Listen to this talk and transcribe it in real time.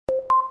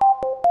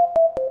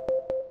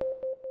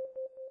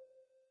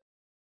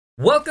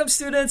Welcome,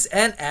 students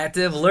and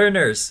active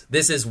learners.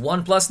 This is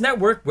One Plus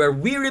Network, where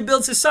we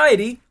rebuild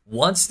society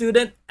one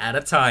student at a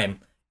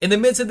time. In the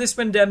midst of this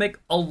pandemic,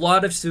 a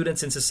lot of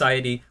students in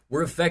society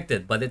were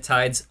affected by the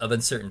tides of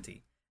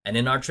uncertainty. And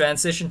in our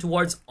transition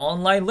towards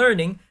online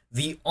learning,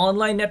 the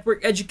Online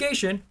Network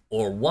Education,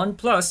 or One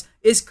Plus,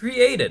 is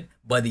created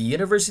by the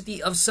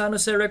University of San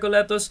Jose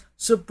Recoletos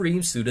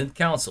Supreme Student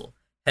Council,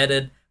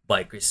 headed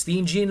by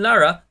Christine Jean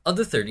Lara of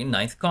the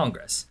 39th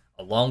Congress,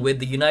 along with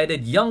the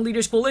United Young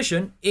Leaders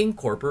Coalition,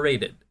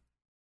 Incorporated.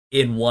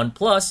 In One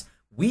Plus,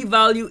 we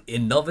value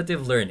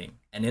innovative learning,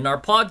 and in our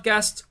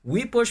podcasts,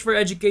 we push for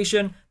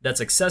education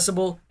that's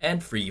accessible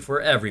and free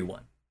for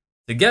everyone.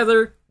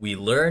 Together, we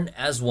learn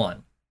as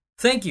one.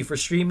 Thank you for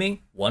streaming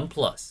One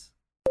Plus.